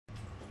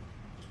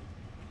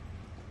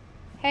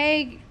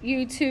Hey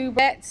YouTube,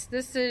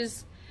 this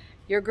is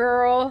your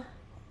girl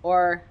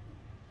or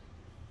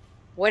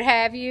what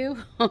have you.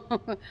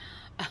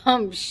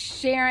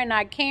 Sharon,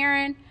 not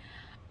Karen.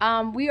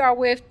 We are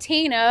with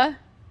Tina.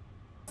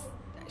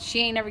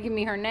 She ain't never given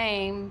me her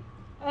name.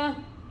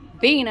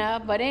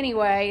 Bina, but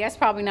anyway, that's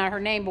probably not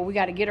her name, but we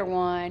got to get her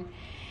one.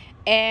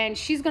 And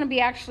she's going to be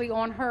actually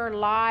on her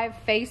live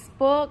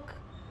Facebook,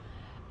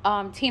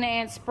 Tina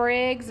Ann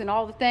Spriggs and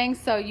all the things,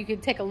 so you can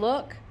take a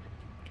look.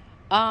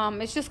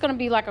 It's just going to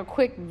be like a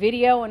quick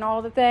video and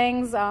all the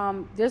things.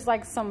 There's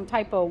like some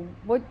type of,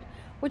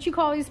 what you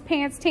call these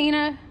pants,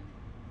 Tina?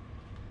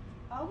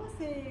 I would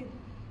say,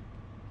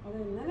 are they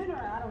linen or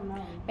I don't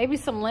know. Maybe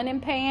some linen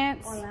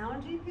pants. Or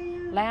lounging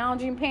pants?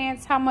 Lounging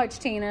pants. How much,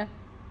 Tina?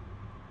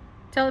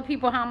 Tell the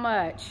people how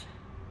much.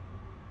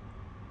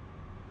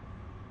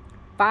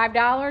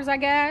 $5, I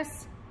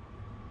guess.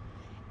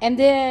 And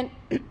then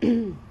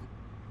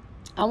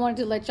I wanted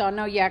to let y'all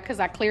know, yeah, because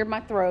I cleared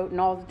my throat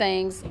and all the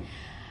things.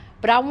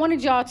 But I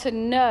wanted y'all to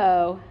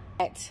know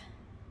that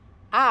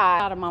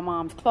out of my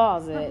mom's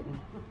closet.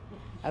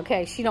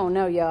 Okay, she don't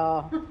know,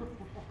 y'all.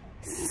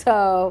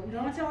 So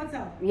don't y'all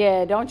tell her.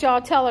 Yeah, don't y'all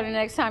tell her the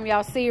next time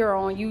y'all see her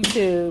on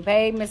YouTube.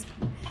 Hey,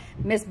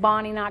 Miss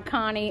Bonnie, not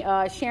Connie.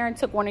 Sharon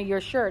took one of your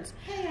shirts.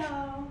 Hey,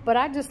 y'all. But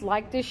I just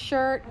like this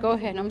shirt. Go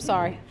ahead. I'm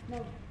sorry.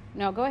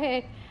 No, go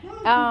ahead.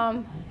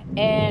 I,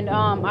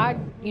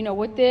 you know,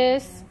 with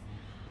this,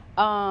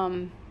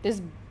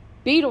 this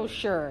Beatles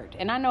shirt,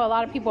 and I know a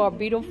lot of people are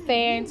Beatles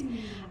fans.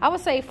 I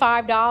would say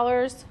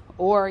 $5,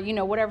 or you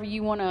know, whatever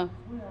you want to.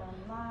 We are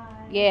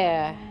live.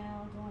 Yeah. Right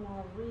now, doing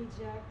our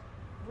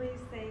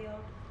resale,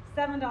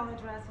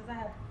 $7 dresses.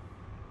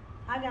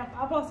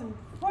 I bought some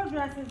 4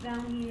 dresses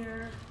down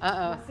here.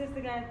 My sister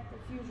got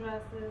a few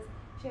dresses.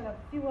 She had a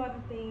few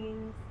other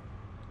things.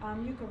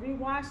 You can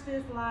rewatch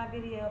this live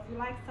video. If you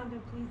like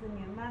something, please send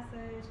me a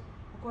message.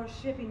 Of course,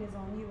 shipping is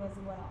on you as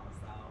well.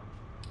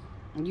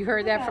 So you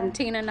heard that from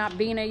Tina, not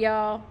Bina,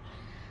 y'all.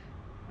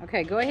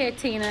 Okay, go ahead,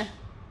 Tina.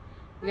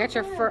 You got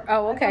your fur.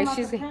 Oh, okay.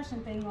 She's thing on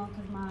because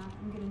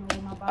I'm getting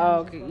old. My body. Oh,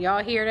 okay.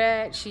 Y'all hear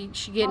that? She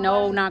getting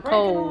old, not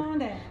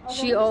cold.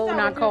 She old,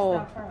 not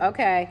cold.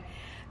 Okay.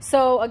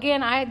 So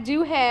again, I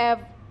do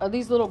have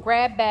these little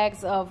grab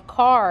bags of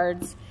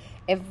cards.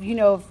 If you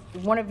know,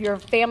 if one of your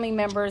family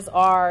members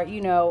are,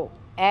 you know,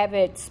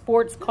 avid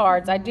sports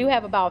cards, I do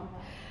have about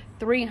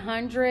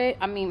 300.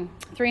 I mean,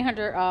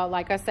 300.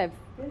 Like I said,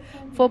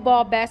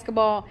 football,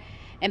 basketball,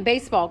 and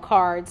baseball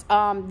cards.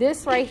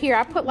 This right here,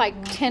 I put like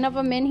 10 of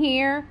them in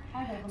here.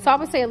 So I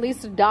would say at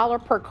least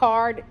 $1 per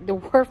card. They're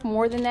worth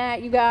more than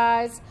that, you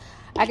guys.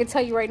 I can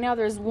tell you right now,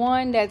 there's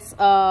one that's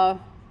a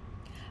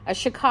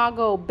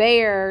Chicago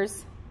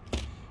Bears,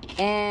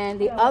 and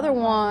the other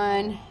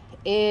one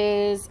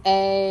is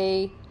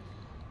a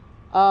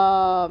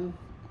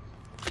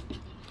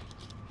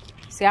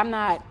see, I'm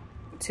not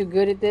too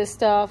good at this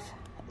stuff.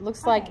 It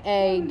looks like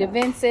a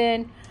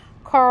DeVinson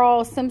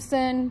Carl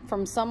Simpson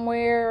from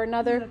somewhere or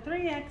another.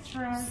 3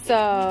 extra.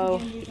 So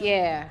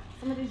yeah,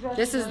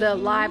 this is the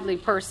lively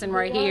person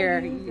right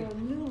here.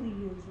 Newly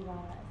used live.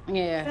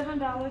 Yeah.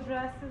 $7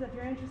 dresses. If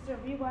you're interested,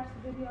 rewatch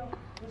the video,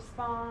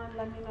 respond,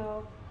 let me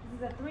know.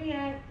 This is a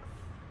 3X.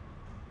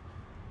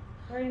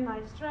 Very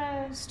nice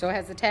dress. Still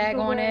has a tag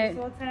on it.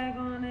 Still a tag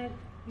on it.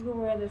 You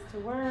can wear this to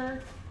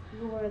work. You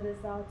can wear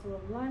this out to a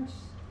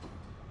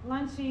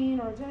lunching,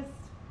 or just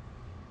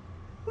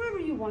wherever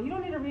you want. You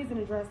don't need a reason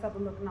to dress up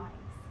and look nice.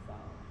 So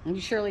You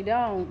surely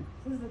don't.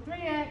 this is a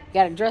 3X.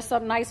 Got to dress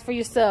up nice for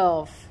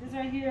yourself. This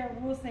right here,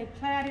 we'll say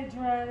plaited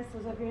dress. So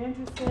if you're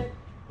interested,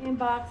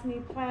 inbox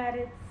me.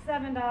 Plaited,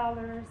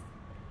 $7.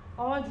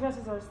 All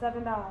dresses are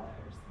 $7.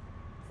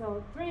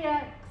 So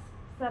 3X,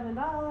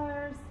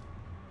 $7.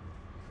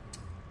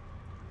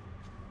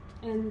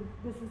 And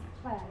this is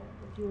plaited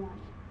if you want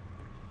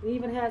it. It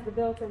even has the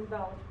built-in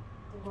belt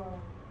to roll.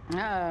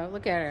 Oh,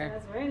 look at her. So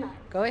that's very nice.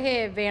 Go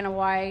ahead, Vanna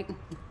White.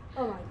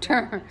 Oh my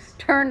God.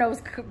 Turn those,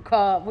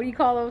 what do you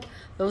call those?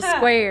 Those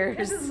squares.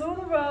 This is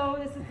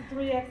LuLaRoe. This is the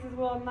 3X as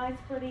well. Nice,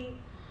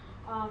 pretty,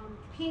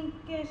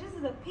 pinkish. This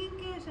is a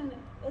pinkish, and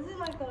is it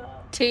like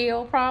a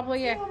teal,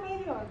 probably? Teal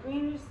maybe, or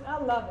greenish. I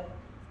love it.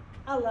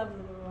 I love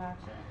LuLaRoe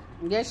actually.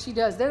 Yes, she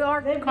does. They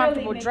are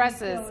comfortable really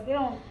dresses.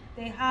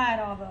 They hide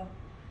all the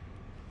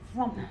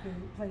flumpy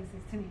places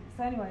to me.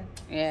 So anyway,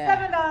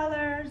 yeah.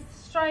 $7,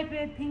 stripe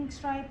it, pink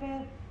stripe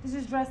it. This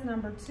is dress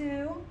number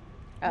 2.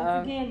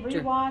 Once again,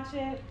 rewatch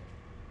it,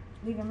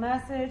 leave a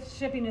message.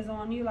 Shipping is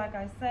on you, like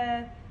I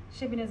said.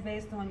 Shipping is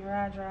based on your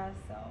address,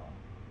 so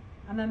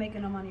I'm not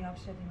making no money off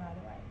shipping, by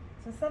the way.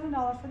 So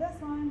 $7 for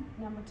this one,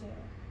 number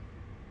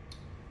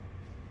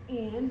 2.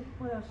 And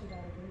what else you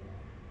gotta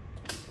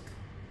do?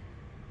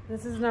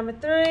 This is number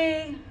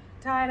 3,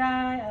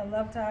 tie-dye. I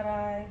love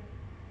tie-dye.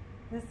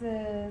 This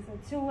is a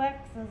 2X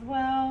as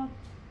well,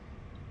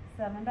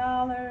 $7,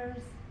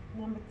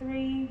 number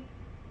 3.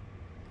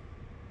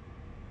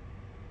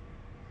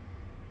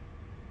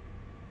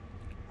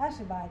 I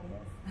should buy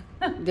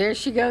this. There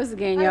she goes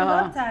again, y'all.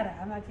 I love tie-dye,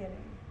 I'm not kidding.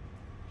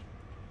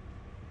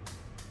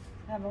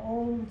 I have an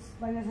old,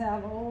 like I said, I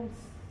have an old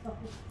soul.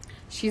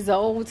 She's an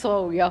old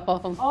soul, y'all.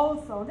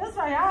 Old soul. This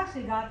right, I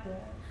actually got this.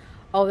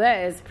 Oh,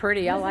 that is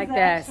pretty. I like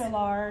that. Extra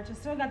large. It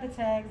still got the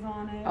tags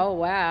on it. Oh,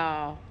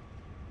 wow.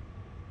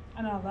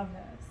 I know, I love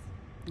this.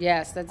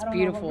 Yes, that's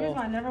beautiful. The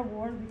reason I never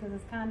wore it because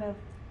it's kind of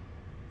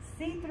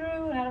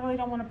see-through, and I really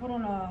don't want to put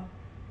on a,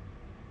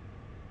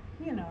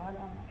 you know, I don't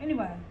know.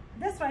 Anyway,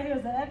 this right here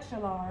is the extra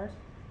large.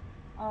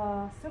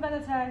 Still got the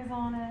tags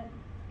on it.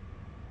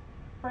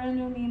 Brand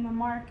new Neiman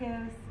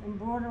Marcus.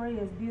 Embroidery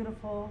is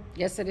beautiful.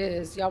 Yes, it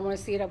is. Y'all want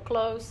to see it up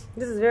close?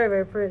 This is very,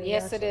 very pretty.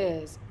 Yes, actually.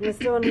 it is. And it's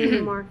still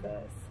Neiman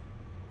Marcus.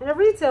 And it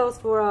retails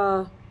for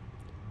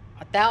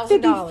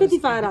 $1,000.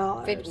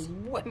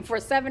 $55. For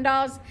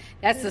 $7,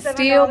 that's a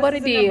steal, but a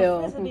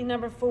deal. This would be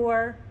number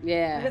 4.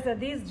 Yeah. Like I said,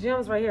 these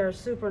gems right here are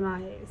super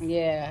nice.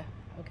 Yeah.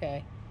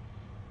 Okay.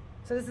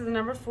 So this is the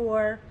number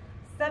 4.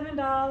 $7.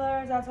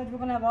 I told you we're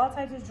gonna have all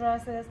types of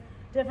dresses,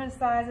 different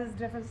sizes,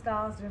 different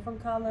styles,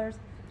 different colors.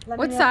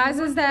 What size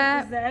is that?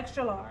 This is the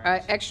extra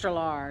large. Extra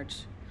large.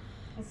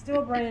 It's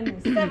still brand new.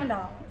 $7.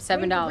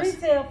 $7.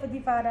 Retail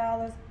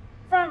 $55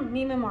 from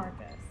Neiman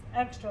Marcus.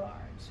 Extra large.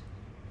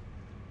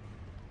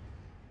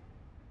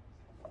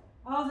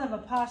 I also have a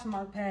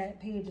Poshmark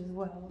page as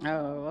well.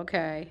 Oh,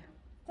 okay.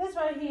 This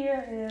right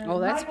here is that's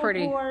Michael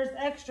pretty. Kors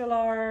extra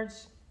large.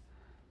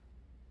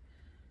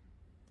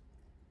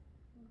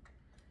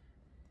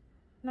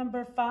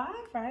 Number 5,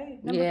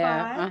 right? Number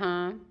 5.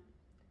 Uh-huh.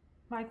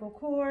 Michael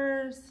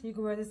Kors. You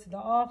can wear this to the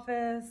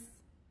office,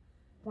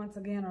 once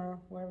again, or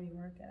wherever you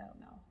work at. I don't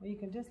know. Or you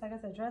can just, like I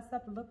said, dress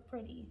up and look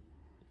pretty.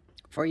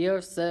 For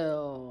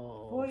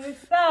yourself. For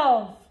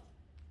yourself.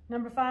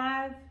 Number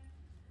 5.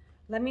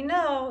 Let me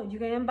know. You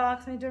can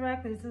inbox me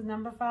directly. This is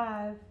number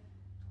 5.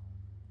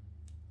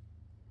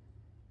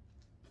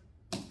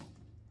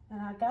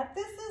 And I got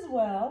this as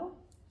well.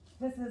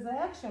 This is an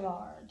extra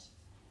large.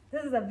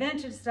 This is a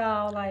vintage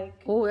style, like.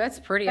 Oh, that's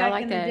pretty. I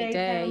like that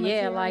day.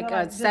 Yeah, like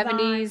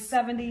 70s.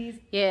 70s.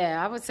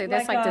 Yeah, I would say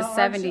that's like the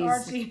 70s.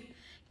 Archie.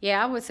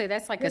 Yeah, I would say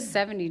that's like a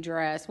 70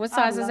 dress. What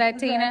size is that,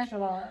 Tina? Extra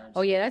large.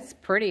 Oh, yeah, that's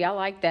pretty. I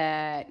like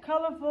that.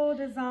 Colorful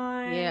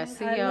design. Yeah,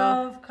 see I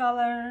love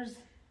colors.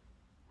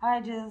 I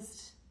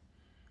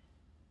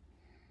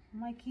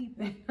might keep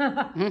it.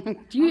 I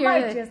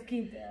might just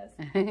keep this.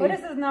 But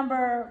this is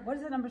number, what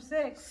is it, number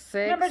 6?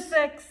 Number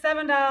 6,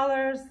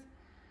 $7.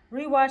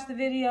 Rewatch the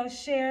video,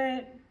 share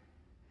it.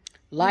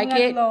 Like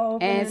it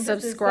and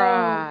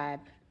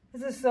subscribe.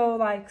 This is so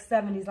like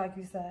 70s, like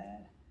you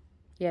said.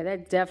 Yeah,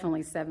 that's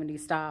definitely 70s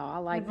style. I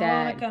like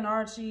that. Veronica and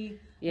Archie.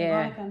 Yeah.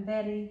 Veronica and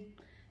Betty.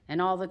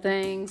 And all the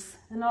things.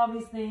 And all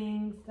these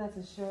things. That's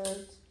a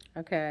shirt.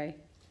 Okay.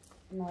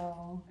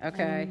 No.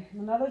 Okay.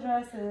 And another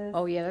dress is.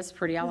 Oh, yeah, that's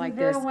pretty. I like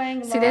Vera this.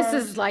 Wang See, this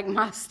is like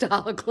my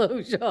style of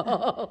clothes,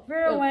 y'all.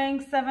 Vera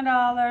Wang,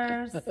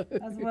 $7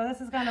 as well.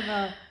 This is kind of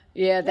a.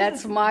 Yeah,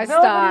 that's my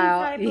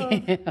style.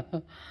 Yeah.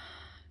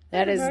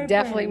 That is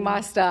definitely pretty.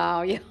 my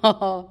style,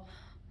 y'all.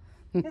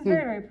 It's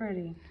very, very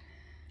pretty.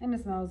 And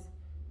it smells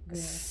good.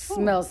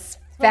 Smells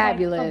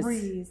fabulous. Like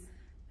Febreze.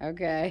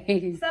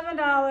 Okay.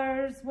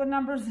 $7. What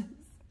numbers?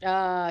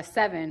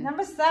 7.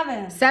 Number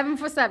 7. 7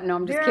 for 7. No,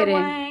 I'm just kidding.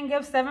 Vera Wang,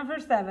 give 7 for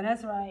 7.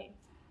 That's right.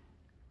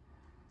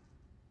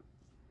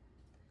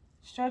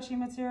 Stretchy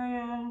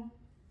material.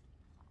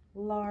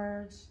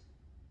 Large.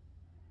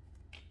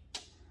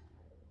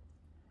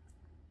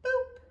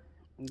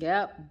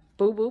 Yep.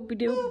 Boop, boop,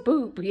 doop,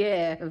 boop.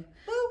 Yeah. Boop,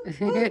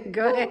 boop,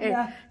 Go ahead.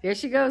 Yeah. There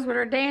she goes with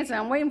her dancing.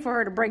 I'm waiting for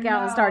her to break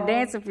out and start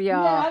dancing for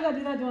y'all. Yeah, I got to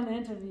do that during the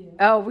interview.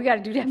 Oh, we got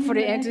to do that for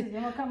the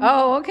interview.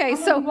 Oh, okay.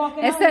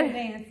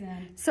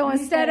 So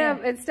instead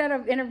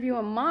of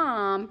interviewing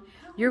Mom,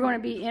 you're going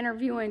to be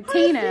interviewing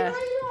Tina. How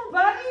you doing,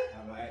 buddy?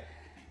 All right.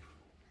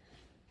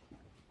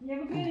 You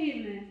have a good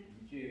evening.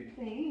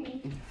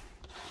 Thanks.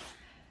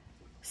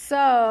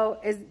 So,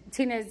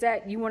 Tina, is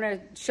that you want to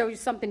show you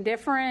something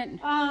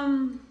different?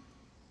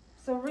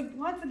 So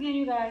once again,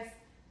 you guys,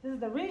 this is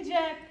the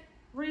reject,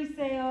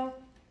 resale,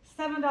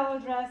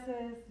 $7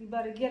 dresses. You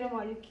better get them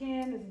while you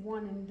can. It's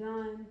one and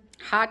done.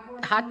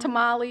 Hot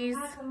tamales.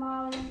 Hot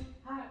tamales,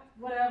 hot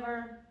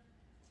whatever.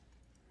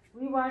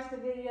 Rewatch the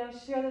video,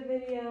 share the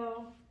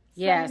video.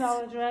 Yes.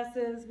 $7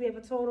 dresses. We have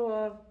a total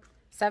of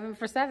 7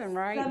 for 7,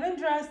 right? 7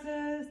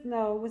 dresses.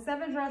 No, with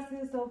 7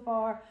 dresses so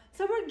far.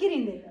 So we're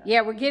getting there.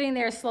 Yeah, we're getting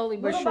there slowly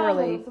but Little by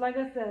surely. little. So like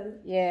I said,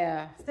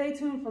 yeah. Stay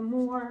tuned for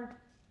more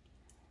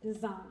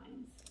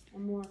designs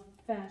and more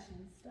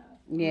fashion stuff.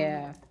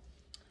 Yeah.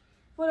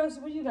 What else?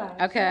 What you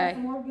got? Okay.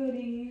 Some more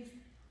goodies.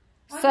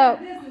 So, I got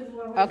this as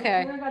well.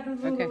 okay. I got this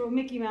little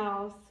Mickey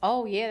Mouse.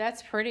 Oh, yeah,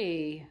 that's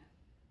pretty.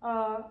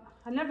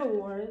 I never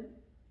wore it.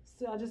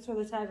 So I just tore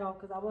the tag off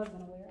because I was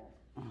going to wear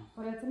it.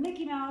 But it's a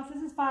Mickey Mouse.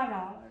 This is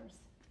 $5.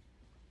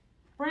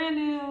 Brand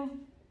new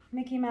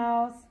Mickey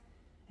Mouse.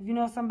 If you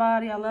know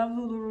somebody, I love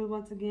Lularoe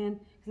once again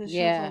because the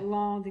shirts are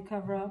long. They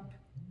cover up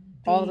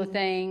all the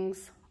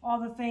things. All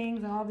the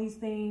things and all these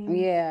things.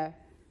 Yeah. If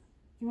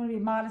you want to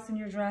be modest in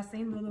your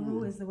dressing,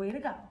 Lularoe is the way to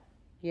go.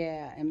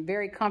 Yeah, and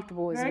very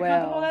comfortable as well. Very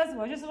comfortable as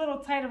well. Just a little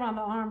tight around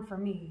the arm for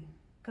me.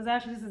 Because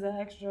actually this is an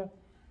extra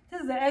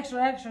This is an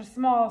extra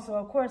small, so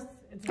of course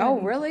it's Oh,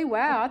 really?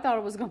 Wow. I thought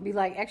it was going to be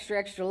like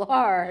extra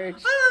large.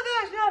 Oh,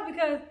 gosh, no,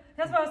 because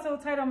that's why it's so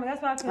tight on me.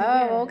 That's why I couldn't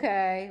wear it. Oh,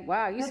 okay.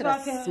 Wow. You said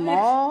a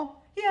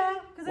small? Yeah.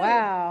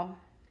 Wow.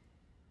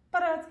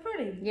 But it's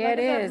pretty. Yeah, like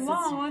it is. It's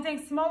long. The only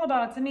thing small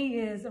about it to me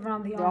is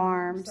around the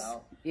arms.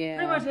 So yeah.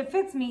 pretty much it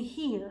fits me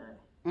here.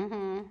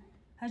 Mm-hmm.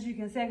 As you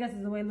can see, I guess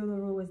it's the way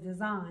Lularoe was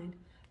designed.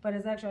 But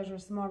it's extra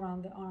small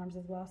around the arms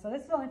as well. So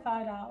this is only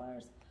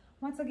 $5.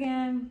 Once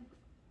again,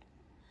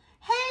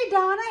 hey,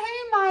 Donna.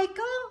 Hey,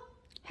 Michael.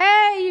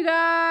 Hey, you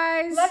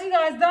guys. Love you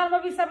guys. Donna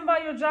will be stopping by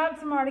your job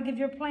tomorrow to give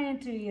your plan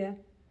to you.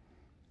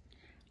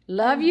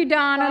 Love you,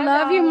 Donna.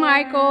 Love you,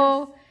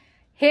 Michael.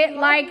 Hit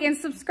like and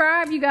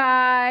subscribe, you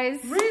guys.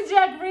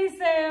 Reject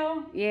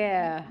resale.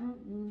 Yeah.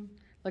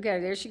 Look at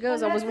her. There she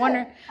goes. I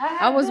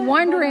was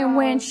wondering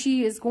when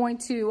she is going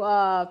to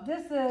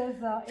this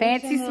is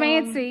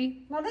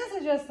fancy. Now this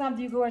is just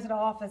something you can wear to the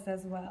office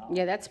as well.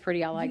 Yeah, that's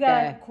pretty. I like that.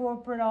 You got that. a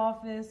corporate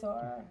office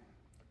or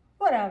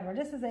whatever.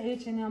 This is an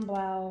H&M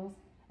blouse.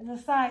 It's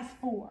a size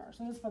 4,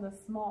 so this is for the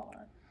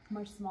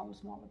much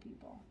smaller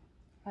people,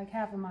 like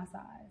half of my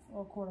size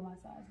or a quarter of my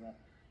size. But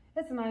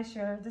it's a nice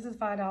shirt. This is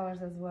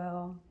 $5 as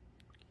well.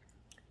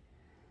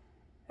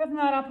 If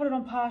not, I'll put it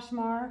on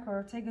Poshmark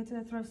or take it to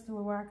the thrift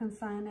store where I can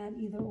sign that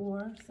either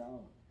or.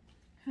 So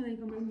it ain't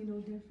gonna make me no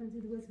difference.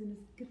 Either way, it's gonna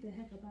get the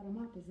heck up out of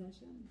my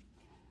possession.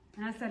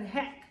 And I said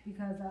heck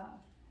because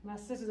my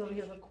sister's over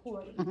here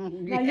recording.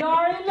 Now you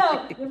already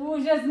know if it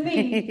was just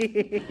me,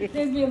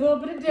 things be a little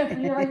bit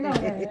different. You already know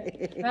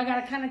that. But I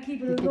gotta kind of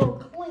keep it a little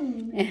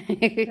clean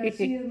because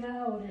she is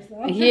my older.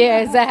 So. Yeah,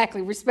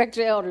 exactly. Respect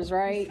your elders,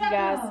 right, Respect you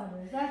guys?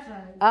 elders. That's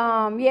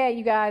right. Yeah,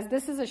 you guys.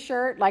 This is a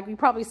shirt. Like you've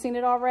probably seen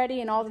it already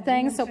and all the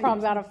things. So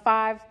probably about a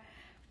 5.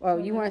 Well,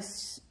 you want to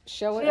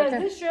show it? Yeah,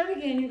 this shirt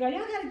again, you guys.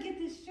 Y'all gotta get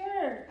this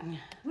shirt.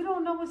 We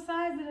don't know what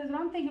size it is, and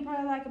I'm thinking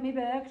probably like maybe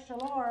an extra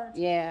large.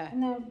 Yeah.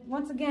 And then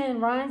once again,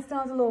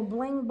 rhinestones, a little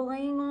bling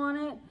bling on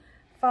it.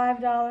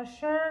 $5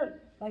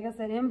 shirt. Like I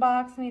said,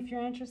 inbox me if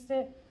you're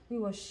interested. We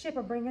will ship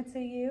or bring it to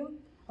you.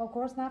 Of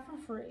course, not for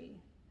free.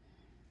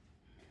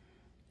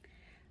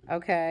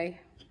 Okay.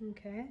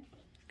 Okay.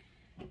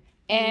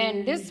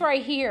 And this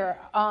right here,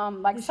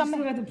 like some.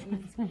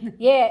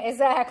 Yeah,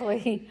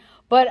 exactly.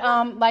 But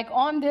like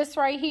on this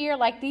right here,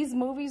 like these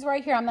movies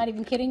right here, I'm not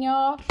even kidding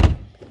y'all.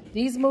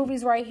 These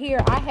movies right here,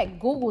 I had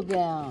Googled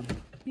them.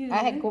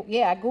 I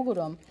Googled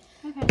them.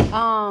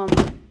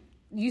 Okay.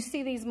 You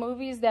see these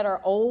movies that are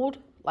old,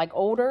 like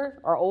older,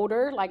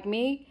 like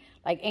me,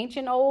 like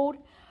ancient old.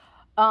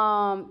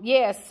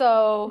 Yeah,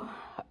 so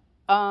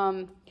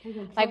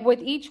like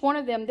with each one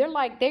of them, they're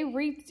like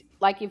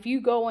like if you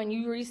go and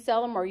you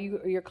resell them or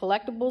your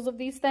collectibles of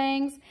these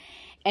things.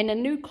 And the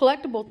new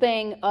collectible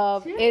thing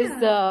is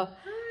the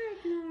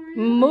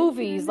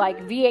movies, like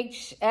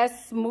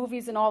VHS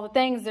movies and all the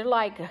things. They're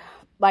like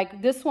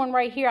this one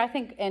right here, I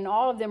think, and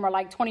all of them are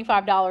like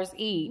 $25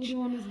 each.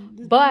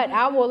 But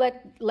I will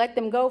let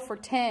them go for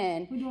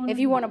 $10 if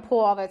you want to pull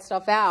all that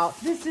stuff out.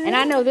 And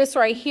I know this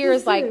right here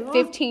is like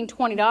 $15,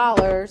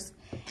 $20.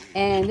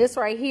 And this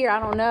right here, I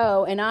don't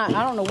know. And I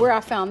don't know where I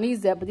found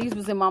these at, but these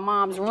was in my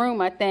mom's room,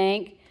 I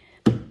think.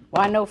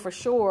 Well, I know for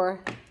sure.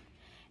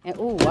 And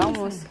ooh, I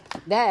almost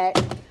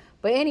that.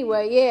 But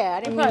anyway, yeah,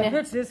 I didn't mean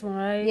to. This one,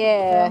 right?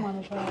 Yeah.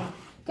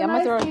 Good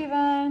night,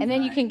 Steven. And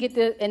then you can get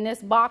in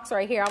this box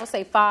right here. I would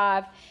say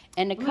 $5,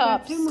 and the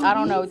cups. I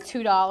don't know,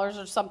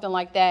 $2 or something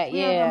like that.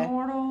 Yeah.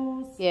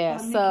 Immortals. Yeah.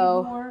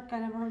 So I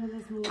never heard of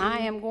this movie. I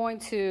am going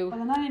to. But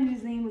the Night in the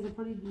Museum was a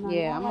pretty.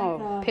 Yeah, I'm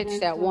gonna pitch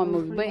that one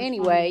movie. But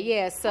anyway,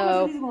 yeah.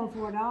 So. These going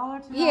for $1,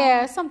 $2?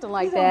 Yeah, something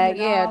like that.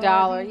 Yeah,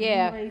 $1.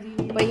 Yeah.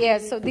 But yeah,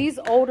 so these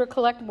older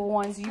collectible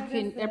ones, you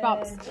can. They're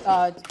about.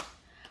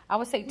 I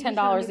would say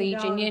 $10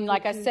 each, and then,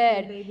 like I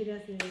said,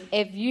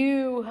 if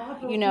you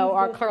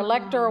are a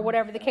collector or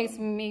whatever the case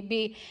may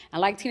be,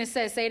 and like Tina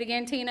said, say it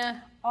again,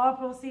 Tina. All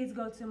proceeds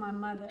go to my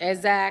mother.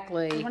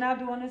 Exactly. We're not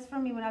doing this for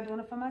me. We're not doing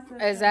it for my sister.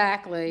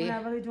 Exactly. We're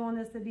not really doing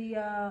this to be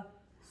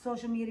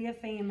social media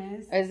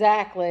famous.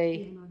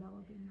 Exactly. Even though that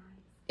would be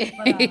nice.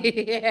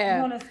 But, yeah.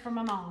 I'm doing this for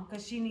my mom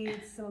because she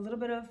needs a little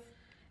bit of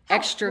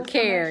extra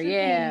care.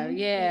 Yeah,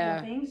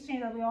 yeah. Things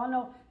change. We all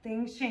know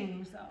things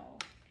change, so.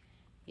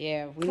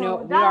 Yeah, we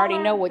already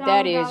know what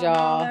that is,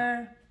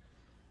 y'all.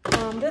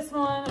 This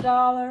one,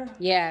 $1.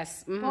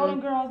 Yes.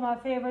 Golden Girls, my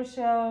favorite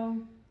show.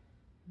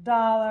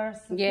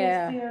 $1.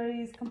 Yeah. Fifth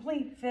series,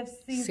 complete 5th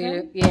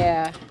season.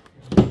 Yeah.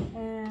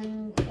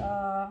 And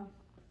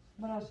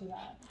what else you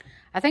got?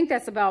 I think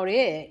that's about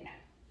it.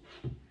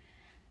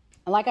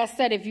 Like I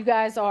said, if you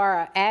guys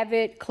are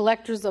avid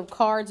collectors of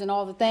cards and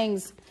all the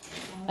things,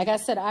 like I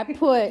said, I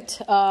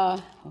put,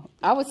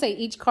 I would say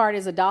each card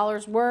is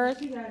 $1 worth.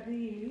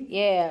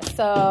 Yeah,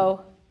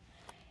 so,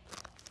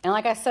 and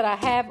like I said, I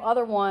have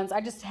other ones.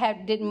 I just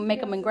didn't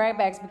make them in grab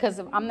bags because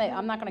I'm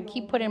not going to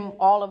keep putting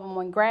all of them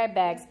in grab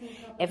bags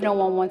if no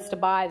one wants to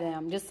buy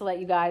them, just to let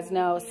you guys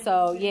know.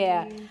 So,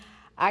 yeah,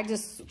 I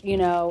just,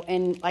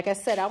 and like I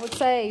said, I would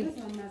say,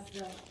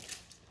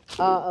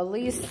 at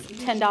least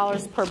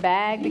 $10 per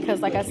bag,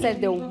 because like I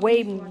said, they're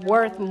way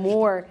worth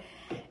more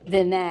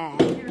than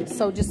that.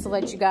 So just to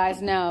let you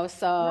guys know.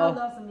 So I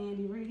love some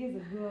Andy Reid. He's a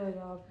good,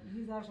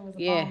 he's actually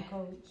a bomb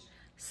coach.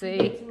 See?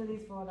 Two of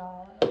these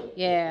 $4.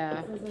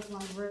 Yeah. So this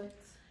one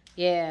ripped.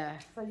 Yeah.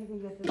 So you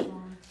can get this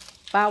one.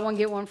 Buy one,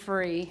 get one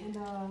free. And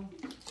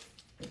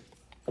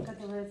got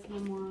the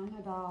Redskin one,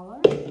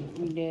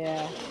 $1.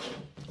 Yeah.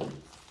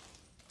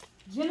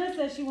 Jenna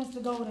says she wants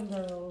the Golden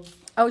Girls.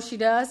 Oh, she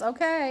does?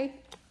 Okay.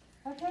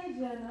 Okay,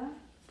 Jenna.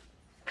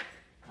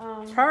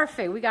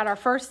 Perfect. We got our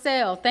first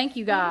sale. Thank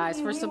you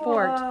guys for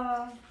support.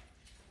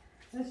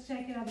 Let's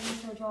check it out. Make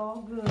sure it's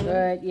all good.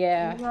 Good,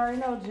 yeah. You already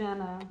know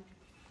Jenna.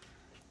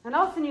 And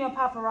I'll send you a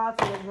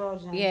paparazzi as well,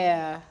 Jenna.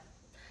 Yeah.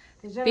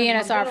 Being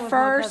as our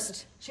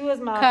first she was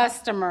my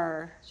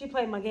customer. She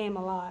played my game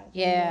a lot.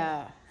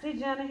 Yeah. See,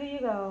 Jenna, here you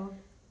go.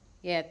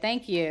 Yeah,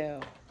 thank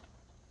you.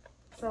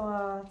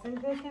 So, it's in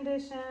good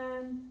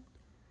condition.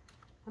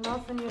 And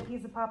I'll send you a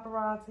piece of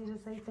paparazzi to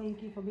say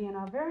thank you for being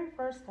our very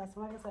first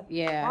customer. Like I said,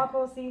 yeah. All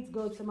proceeds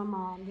go to my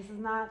mom. This is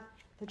not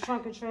the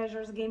Trunk of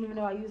Treasures game, even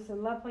though I used to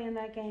love playing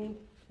that game.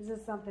 This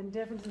is something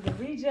different. This is a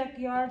reject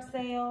yard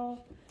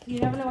sale. You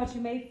never know what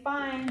you may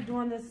find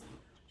during this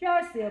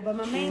yard sale. But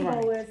my main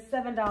goal is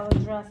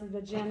 $7 dresses.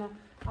 But Jenna,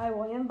 I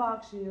will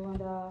inbox you,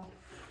 and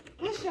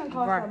it shouldn't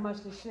cost that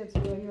much to ship to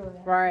where you're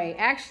at. Right.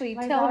 Actually,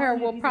 like, tell her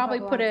we'll probably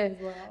put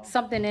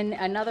something in,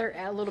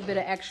 a little bit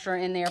of extra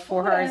in there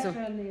for her.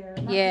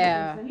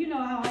 Yeah. You know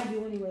how I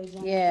do anyway,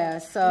 Jenna. Yeah,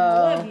 so.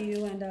 I love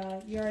you, and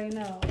you already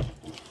know.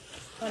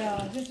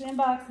 But just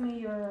inbox me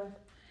your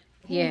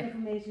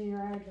information,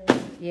 your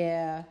address.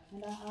 Yeah.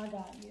 And I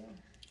got you.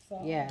 So.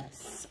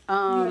 Yes.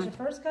 You're your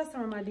first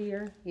customer, my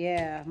dear.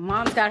 Yeah.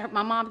 My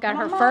mom got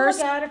her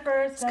first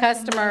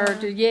customer.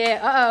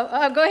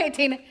 Yeah. Go ahead,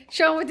 Tina.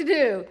 Show them what to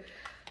do.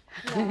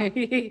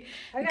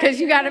 Because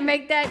you got to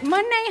make that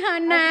money,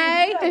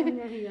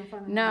 honey.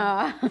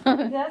 No.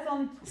 That's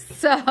only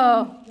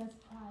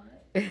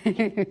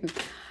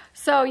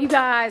So you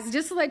guys,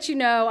 just to let you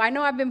know, I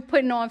know I've been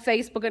putting on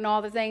Facebook and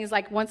all the things,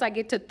 like once I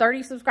get to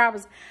 30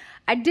 subscribers,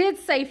 I did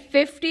say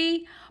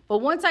 50, but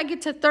once I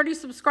get to 30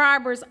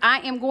 subscribers, I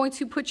am going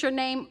to put your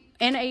name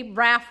in a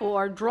raffle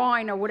or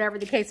drawing or whatever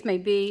the case may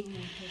be.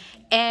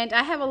 And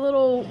I have a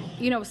little,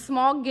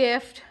 small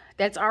gift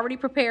that's already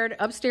prepared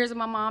upstairs in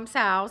my mom's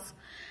house.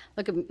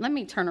 Look at me. Let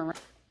me turn around.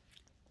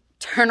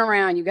 Turn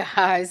around, you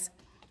guys.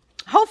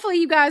 Hopefully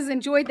you guys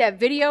enjoyed that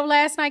video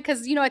last night,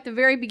 because, at the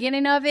very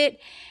beginning of it,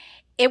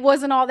 it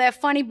wasn't all that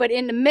funny, but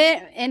in the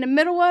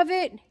middle of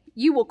it,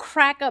 you will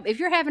crack up. If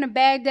you're having a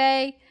bad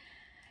day,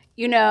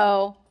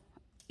 or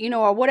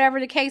whatever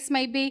the case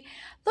may be,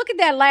 look at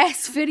that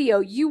last video.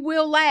 You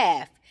will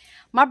laugh.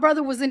 My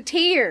brother was in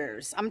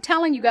tears. I'm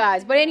telling you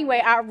guys. But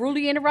anyway, I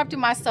really interrupted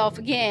myself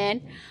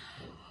again.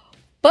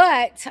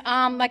 But,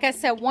 like I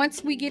said,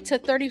 once we get to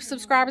 30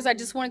 subscribers, I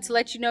just wanted to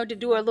let you know to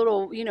do a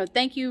little,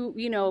 thank you,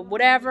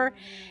 whatever,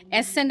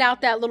 and send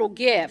out that little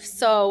gift.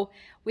 So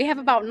we have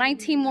about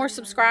 19 more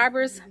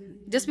subscribers.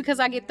 Just because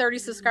I get 30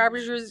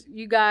 subscribers,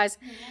 you guys,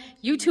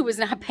 YouTube is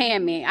not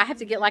paying me. I have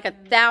to get like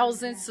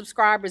 1,000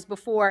 subscribers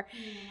before,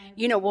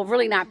 well,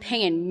 really not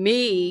paying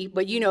me,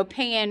 but,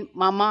 paying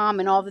my mom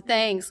and all the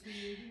things.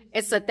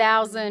 It's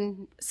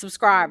 1,000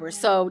 subscribers.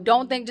 So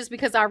don't think just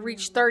because I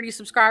reached 30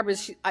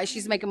 subscribers,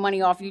 she's making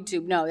money off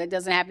YouTube. No, that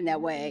doesn't happen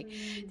that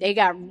way. They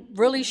got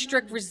really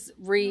strict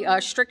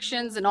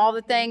restrictions and all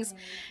the things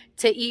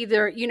to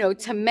either,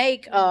 to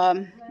make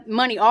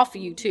money off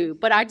of YouTube.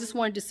 But I just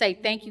wanted to say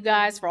thank you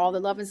guys for all the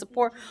love and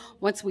support.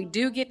 Once we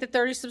do get to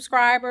 30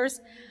 subscribers,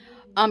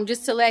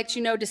 just to let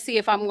you know, to see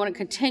if I'm going to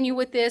continue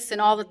with this and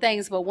all the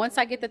things. But once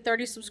I get to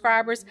 30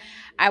 subscribers,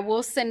 I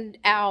will send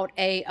out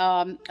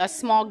a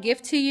small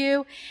gift to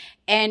you.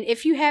 And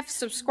if you have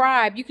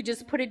subscribed, you could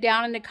just put it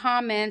down in the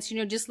comments,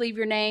 just leave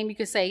your name. You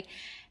could say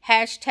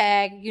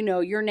hashtag,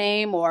 your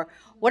name or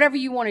whatever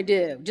you want to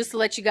do, just to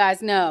let you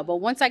guys know. But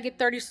once I get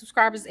 30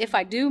 subscribers, if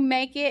I do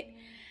make it,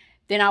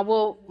 then I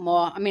will,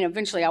 well, I mean,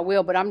 eventually I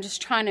will, but I'm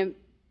just trying to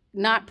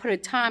not put a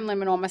time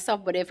limit on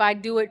myself. But if I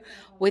do it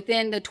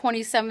within the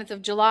 27th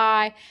of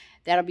July,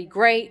 that'll be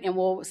great, and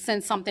we'll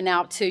send something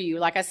out to you.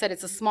 Like I said,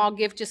 it's a small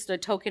gift, just a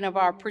token of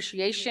our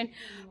appreciation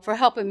for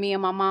helping me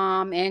and my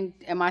mom and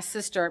my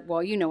sister.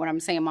 Well, you know what I'm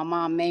saying, my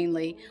mom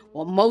mainly.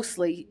 Well,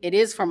 mostly it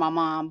is for my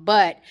mom,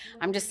 but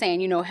I'm just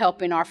saying,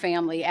 helping our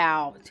family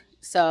out.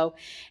 So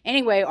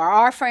anyway,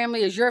 our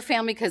family is your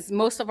family, because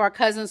most of our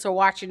cousins are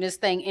watching this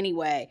thing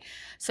anyway.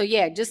 So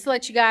yeah, just to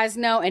let you guys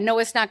know, and no,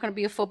 it's not going to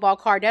be a football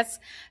card. That's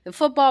the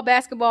football,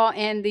 basketball,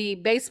 and the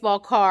baseball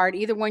card.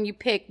 Either one you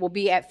pick will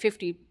be at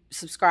 50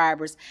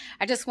 subscribers.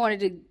 I just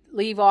wanted to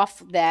leave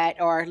off that,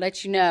 or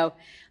let you know.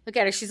 Look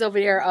at her. She's over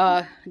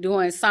there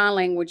doing sign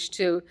language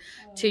to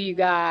you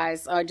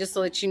guys, just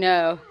to let you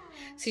know.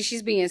 See,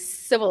 she's being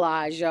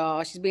civilized,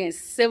 y'all. She's being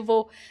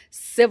civilized.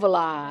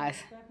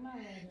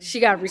 She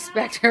got to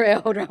respect her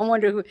elder. I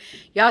wonder who.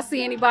 Y'all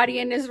see anybody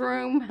in this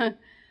room?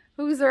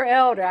 Who's her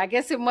elder? I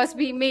guess it must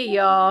be me,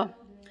 y'all.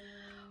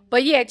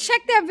 But yeah,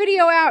 check that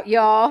video out,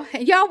 y'all.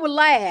 And y'all would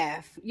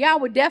laugh. Y'all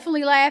would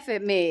definitely laugh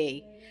at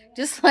me.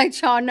 Just to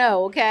let y'all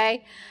know,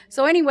 okay?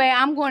 So anyway,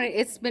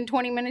 it's been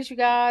 20 minutes, you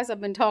guys. I've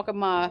been talking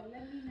my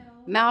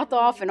mouth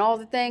off and all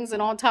the things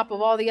and on top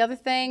of all the other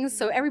things.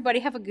 So everybody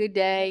have a good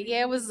day.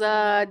 Yeah, it was,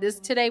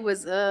 today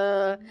was,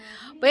 but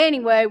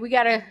anyway, we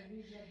gotta,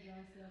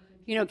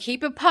 you know,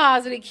 keep it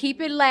positive,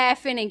 keep it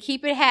laughing, and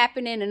keep it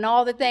happening, and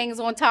all the things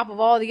on top of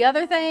all the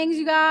other things,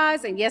 you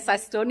guys. And yes, I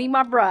still need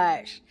my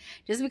brush.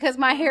 Just because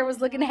my hair was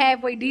looking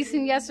halfway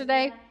decent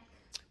yesterday,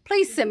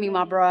 please send me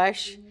my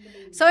brush.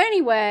 So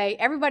anyway,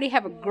 everybody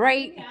have a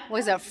great,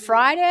 was it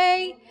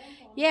Friday?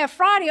 Yeah,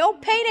 Friday. Oh,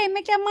 payday,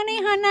 make that money,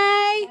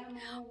 honey.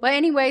 But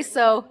anyway,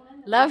 so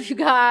love you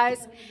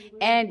guys.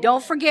 And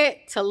don't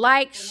forget to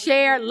like,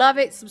 share, love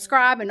it,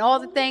 subscribe, and all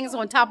the things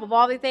on top of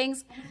all the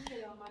things.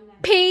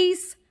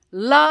 Peace,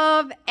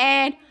 love,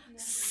 and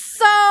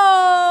soul.